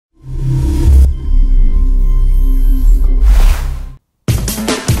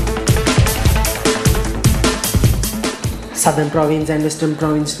Southern Province and Western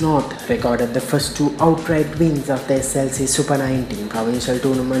Province North recorded the first two outright wins of the SLC Super 19 Provincial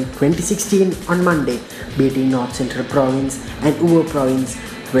Tournament 2016 on Monday, beating North Central Province and Uva Province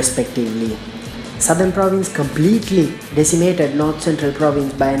respectively. Southern Province completely decimated North Central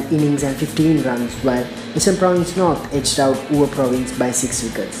Province by an innings and 15 runs, while Western Province North edged out Uva Province by 6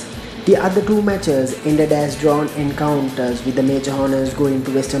 wickets. The other two matches ended as drawn encounters, with the major honours going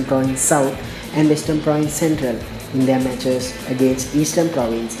to Western Province South and Western Province Central in their matches against Eastern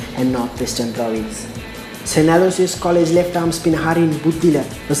Province and Northwestern Province. St. Aloysius College left-arm spinner Harin Buddila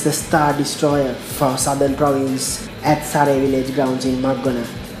was the star destroyer for Southern Province at Saray Village grounds in Margona,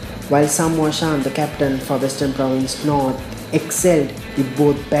 while Sam Washan, the captain for Western Province North, excelled with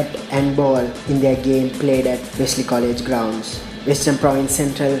both bat and ball in their game played at Wesley College grounds. Western Province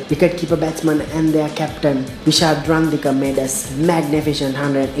Central wicketkeeper batsman and their captain Vishad Randika made a magnificent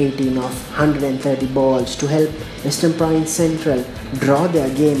 118 of 130 balls to help Western Province Central draw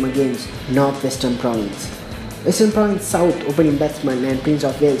their game against Northwestern Province. Western Province South opening batsman and Prince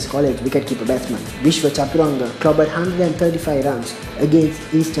of Wales College wicketkeeper batsman Vishwa Chapuranga clobbered 135 runs against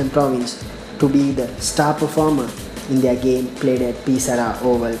Eastern Province to be the star performer in their game played at Pisara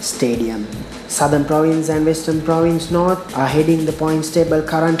Oval Stadium. Southern Province and Western Province North are heading the points table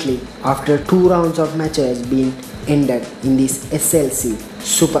currently after 2 rounds of matches being ended in this SLC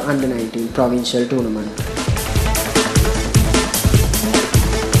Super Under 19 Provincial Tournament.